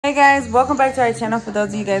Hey guys, welcome back to our channel. For those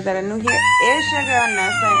of you guys that are new here, it's your girl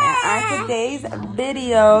Nessa, and on today's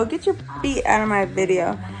video, get your feet out of my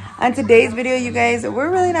video. On today's video, you guys,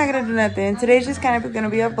 we're really not gonna do nothing. Today's just kind of gonna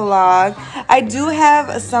be a vlog. I do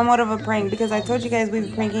have somewhat of a prank because I told you guys we've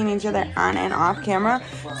been pranking each other on and off camera.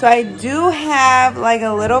 So I do have like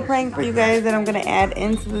a little prank for you guys that I'm gonna add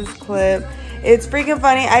into this clip. It's freaking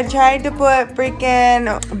funny. I tried to put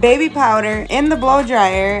freaking baby powder in the blow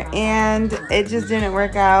dryer and it just didn't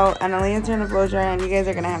work out. ANALEIGha turned the blow dryer and you guys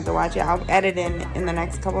are gonna have to watch it. I'll edit in the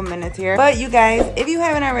next couple minutes here. But you guys, if you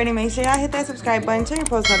haven't already, make sure y'all hit that subscribe button, turn your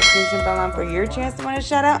post notification bell on for your chance to win a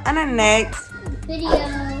shout out on our next video.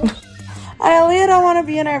 ANALEIGha don't want to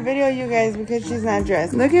be in our video, you guys, because she's not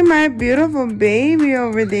dressed. Look at my beautiful baby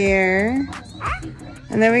over there.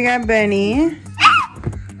 And then we got Benny.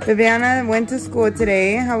 Viviana went to school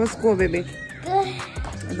today. How was school, baby? Good.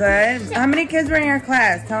 Good. How many kids were in your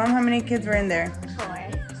class? Tell them how many kids were in there.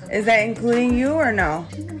 4. Is that including you or no?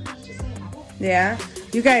 Yeah.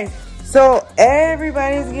 You guys, so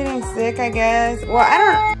everybody's getting sick, I guess. Well,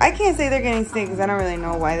 I can't say they're getting sick because I don't really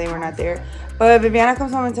know why they were not there. But Viviana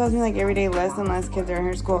comes home and tells me like every day less and less kids are in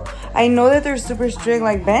her school. I know that they're super strict.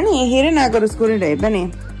 Like Benny, he did not go to school today.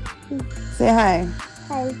 Benny, say hi.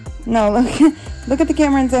 Hi. No, look at the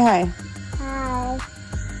camera and say hi. Hi.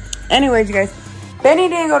 Anyways, you guys, Benny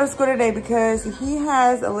didn't go to school today because he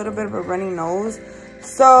has a little bit of a runny nose.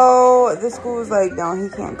 So the school was like, no, he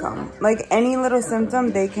can't come. Like any little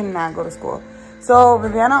symptom, they cannot go to school. So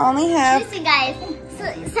Viviana only has... Listen, guys. So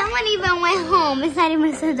someone even went home. It's not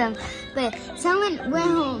even symptom, but someone went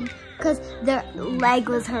home because their leg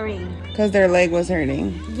was hurting. Because their leg was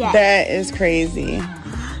hurting. Yes. That is crazy.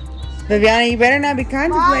 Viviana, you better not be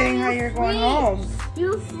contemplating how you're going home.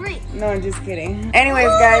 You freak. No, I'm just kidding. Anyways,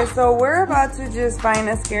 guys, so we're about to just find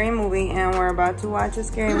a scary movie and we're about to watch a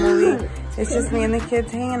scary movie. It's just me and the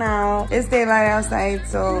kids hanging out. It's daylight outside,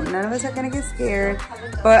 so none of us are gonna get scared.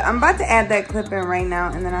 But I'm about to add that clip in right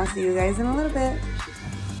now and then I'll see you guys in a little bit.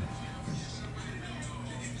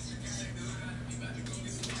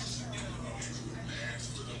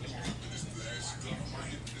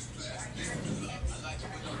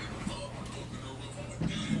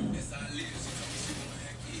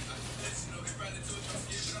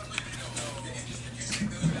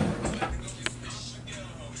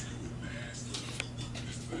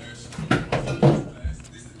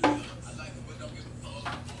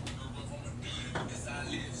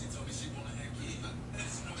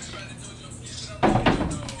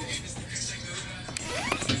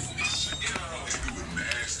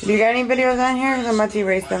 Do you got any videos on here? Because I'm about to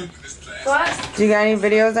erase them. What? Do you got any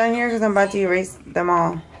videos on here? Because I'm about to erase them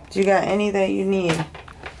all. Do you got any that you need?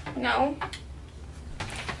 No.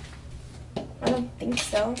 I don't think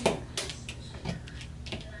so.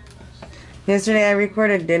 Yesterday I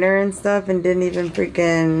recorded dinner and stuff and didn't even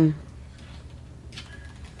freaking...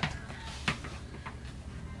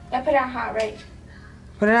 I put it on hot, right?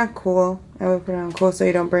 Put it on cool. I would put it on cool so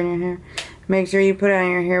you don't burn your hair. Make sure you put it on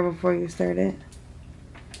your hair before you start it.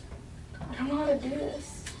 I don't know how to do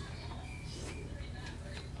this.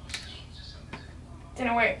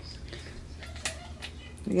 Didn't work.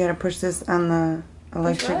 You gotta push this on the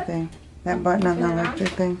electric thing. That button on the electric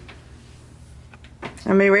thing.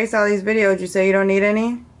 I'm gonna erase all these videos. You say you don't need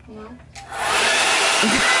any? No.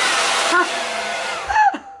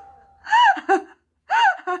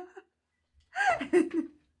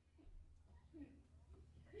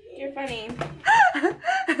 You're funny.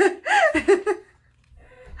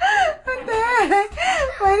 What the heck?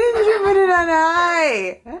 Why didn't you put it on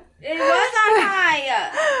high? It was on high.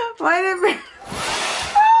 Why did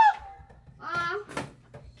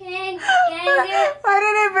Why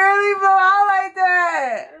did it barely blow out like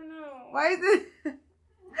that? I don't know. Why is it?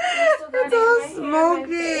 It's all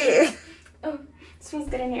smoky. Oh, it smells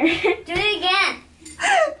good in here. Do it again.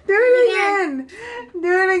 Do it again. Do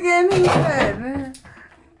it again, he said.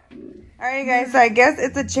 Alright guys, so I guess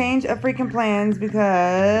it's a change of freaking plans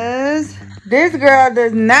because this girl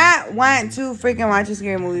does not want to freaking watch a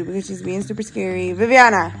scary movie because she's being super scary.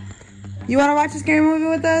 Viviana, you want to watch a scary movie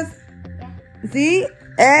with us? Yeah. See?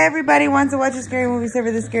 Everybody wants to watch a scary movie except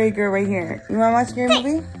for this scary girl right here. You want to watch a scary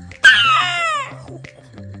movie?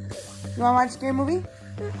 You want to watch a scary movie?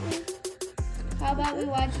 How about we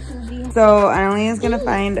watch a movie? So ANALEIGHA's gonna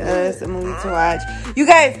find us a movie to watch. You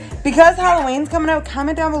guys, because Halloween's coming up,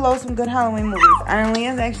 comment down below some good Halloween movies.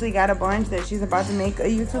 ANALEIGHA's actually got a bunch that she's about to make a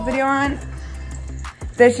YouTube video on.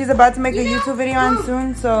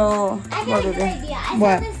 Soon, so... I got a good idea. I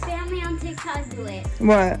What? saw this family on TikTok do it.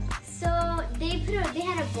 What? So they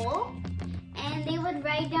had a bowl and they would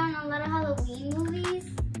write down a lot of Halloween movies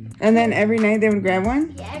And then every night they would grab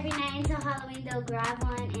one? Yeah, every night until Halloween they'll grab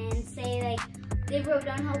one and say like, they wrote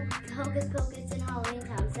down Hocus Pocus in Halloween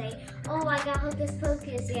Town. Say, oh, I got Hocus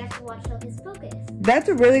Pocus, you have to watch Hocus Pocus. That's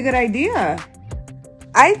a really good idea.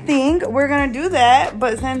 I think we're gonna do that,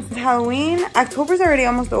 but since it's Halloween, October's already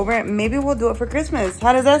almost over, maybe we'll do it for Christmas.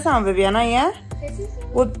 How does that sound, Viviana? Yeah? Christmas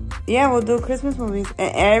movie? We'll do Christmas movies.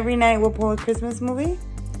 And every night we'll pull a Christmas movie?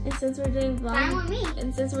 And since we're doing Fine with me.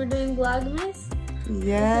 and since we're doing Vlogmas,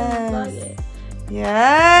 Yes.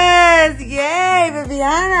 Yes! Yay,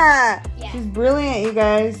 Viviana! Yeah. She's brilliant, you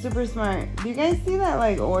guys. Super smart. Do you guys see that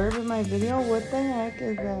like orb in my video? What the heck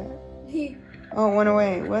is that? Oh, it went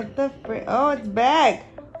away. What the frick? Oh, it's back.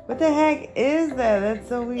 What the heck is that? That's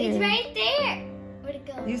so weird. It's right there. Where'd it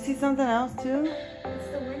go? You see something else too? It's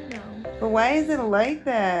the window. But why is it like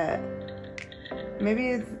that? Maybe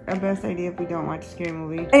it's a best idea if we don't watch a scary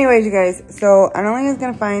movie. Anyways, you guys, so ANALEIGHA's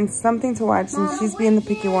gonna find something to watch since she's being the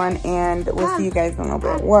picky one, and we'll see you guys in a little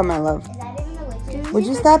bit. What, my love? Is that even the witches? Would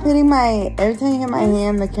you stop hitting my... Every time you hit my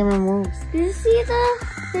hand, the camera moves. Do you see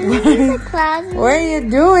the clouds moving? What are you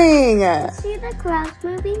doing? See the clouds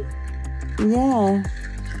moving? Yeah,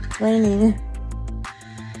 it's raining.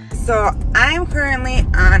 So I'm currently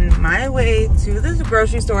on my way to this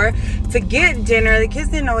grocery store to get dinner. The kids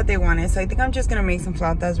didn't know what they wanted, so I think I'm just gonna make some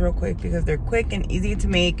flautas real quick because they're quick and easy to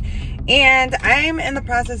make. And I'm in the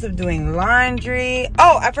process of doing laundry.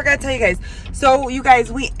 Oh, I forgot to tell you guys. So you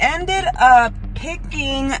guys, we ended up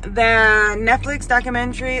picking the Netflix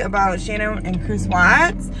documentary about Shannon and Chris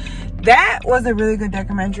Watts. That was a really good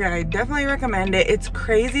documentary. I definitely recommend it. It's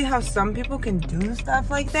crazy how some people can do stuff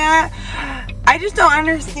like that. I just don't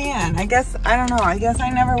understand. I guess I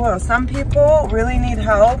never will. Some people really need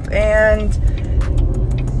help, and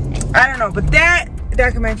I don't know, but that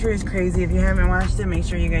documentary is crazy. If you haven't watched it, make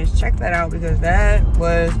sure you guys check that out because that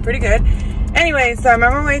was pretty good. Anyway, so I'm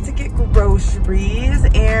on my way to get groceries,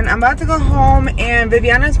 and I'm about to go home, and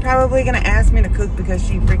Viviana's probably gonna ask me to cook because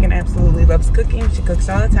she freaking absolutely loves cooking. She cooks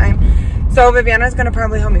all the time. So Viviana's gonna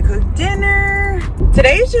probably help me cook dinner.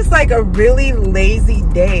 Today's just like a really lazy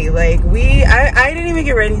day. Like I didn't even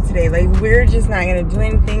get ready today. Like we're just not gonna do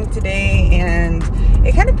anything today, and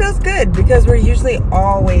it kind of feels good because we're usually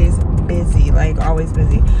always busy, like always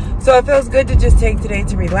busy. So it feels good to just take today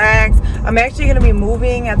to relax. I'm actually gonna be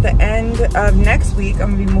moving at the end of next week.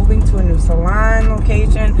 I'm gonna be moving to a new salon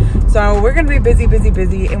location. So we're gonna be busy,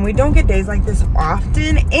 and we don't get days like this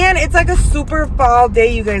often. And it's like a super fall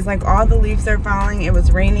day, you guys. Like all the leaves are falling. It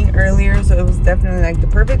was raining earlier, so it was definitely like the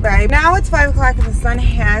perfect vibe. Now it's 5 o'clock and the sun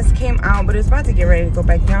has came out, but it's about to get ready to go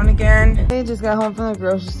back down again. I just got home from the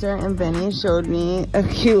grocery store, and Benny showed me a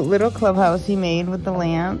cute little clubhouse he made with the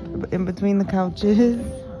lamp in between the couches.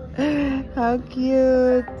 How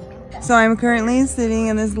cute. So I'm currently sitting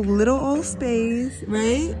in this little old space,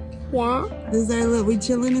 right? Yeah. This is our little, we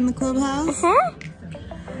chilling in the clubhouse.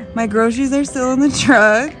 My groceries are still in the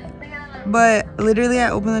truck, but literally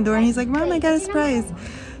I opened the door and he's like, Mom, I got a surprise.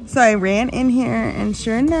 So I ran in here, and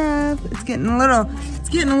sure enough, it's getting a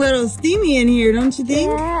little steamy in here, don't you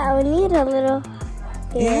think? Yeah, we need a little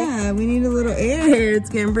air. Yeah, we need a little air. It's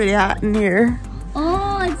getting pretty hot in here.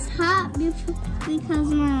 Oh, it's hot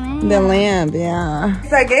because of my lamp. The lamp, yeah.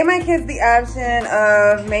 So I gave my kids the option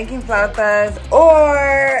of making flautas,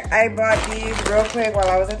 or I bought these real quick while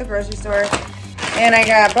I was at the grocery store. And I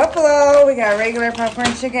got buffalo, we got regular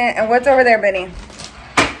popcorn chicken, and what's over there, Benny?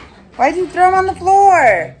 Why'd you throw them on the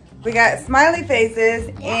floor? We got smiley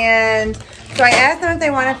faces, and so I asked them if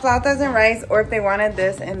they wanted flautas and rice or if they wanted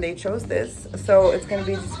this, and they chose this. So it's gonna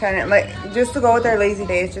be just kind of like, just to go with our lazy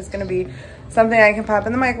day, it's just gonna be something I can pop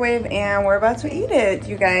in the microwave, and we're about to eat it,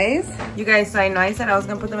 you guys. You guys, so I know I said I was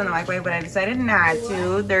gonna put them in the microwave, but I decided not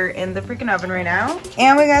to. They're in the freaking oven right now.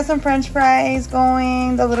 And we got some French fries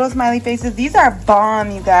going, the little smiley faces. These are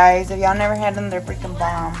bomb, you guys. If y'all never had them, they're freaking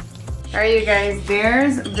bomb. All right, you guys,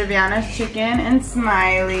 there's Viviana's chicken and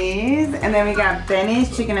smileys. And then we got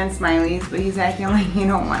Benny's chicken and smileys, but he's acting like he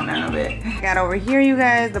don't want none of it. I got over here, you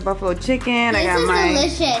guys, the buffalo chicken. I got my...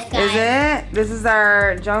 This is delicious, guys. Is it? This is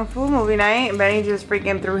our junk food movie night. Benny just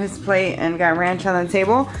freaking threw his plate and got ranch on the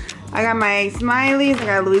table. I got my smileys. I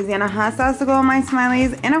got Louisiana hot sauce to go on my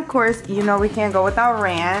smileys. And of course, you know we can't go without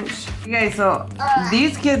ranch. You guys, so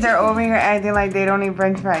these kids are over here acting like they don't eat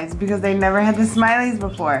French fries because they never had the smileys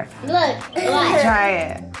before. Look, watch. Try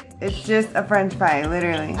it. It's just a French fry,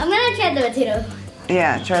 literally. I'm gonna try the potato.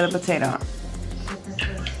 Yeah, try the potato.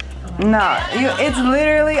 No, it's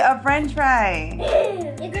literally a French fry.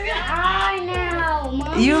 It's in the eye now,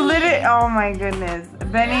 Mommy. You literally, oh my goodness.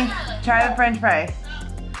 Benny, try the French fry.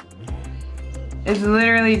 It's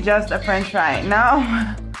literally just a French fry.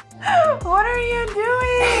 No. What are you doing?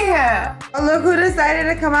 Oh, look who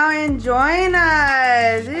decided to come out and join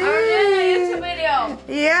us. I'm doing a YouTube video.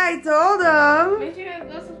 Yeah, I told him. Make sure you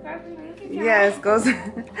go subscribe to my YouTube channel. Yes,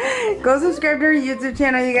 go subscribe to our YouTube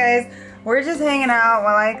channel, you guys. We're just hanging out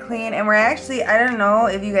while I clean, and we're actually, I don't know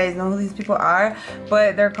if you guys know who these people are,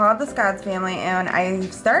 but they're called the Scott's family, and I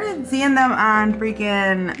started seeing them on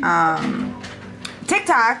freaking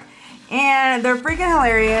TikTok, and they're freaking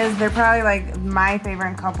hilarious. They're probably like my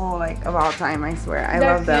favorite couple like of all time, I swear. I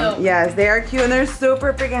love them. Cute. Yes, they are cute, and they're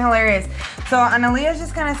super freaking hilarious. So ANALEIGHA's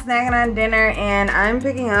just kind of snacking on dinner, and I'm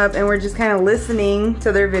picking up, and we're just kind of listening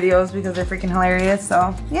to their videos because they're freaking hilarious.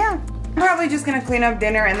 So yeah. I'm probably just gonna clean up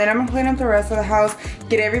dinner, and then I'm gonna clean up the rest of the house,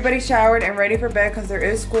 get everybody showered and ready for bed because there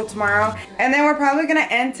is school tomorrow. And then we're probably gonna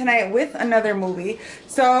end tonight with another movie.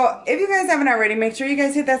 So if you guys haven't already, make sure you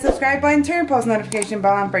guys hit that subscribe button, turn your post notification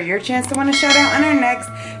bell on for your chance to win a shout out on our next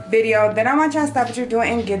video. Then I want y'all to stop what you're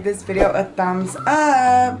doing and give this video a thumbs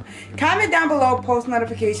up. Comment down below, post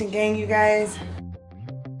notification gang, you guys.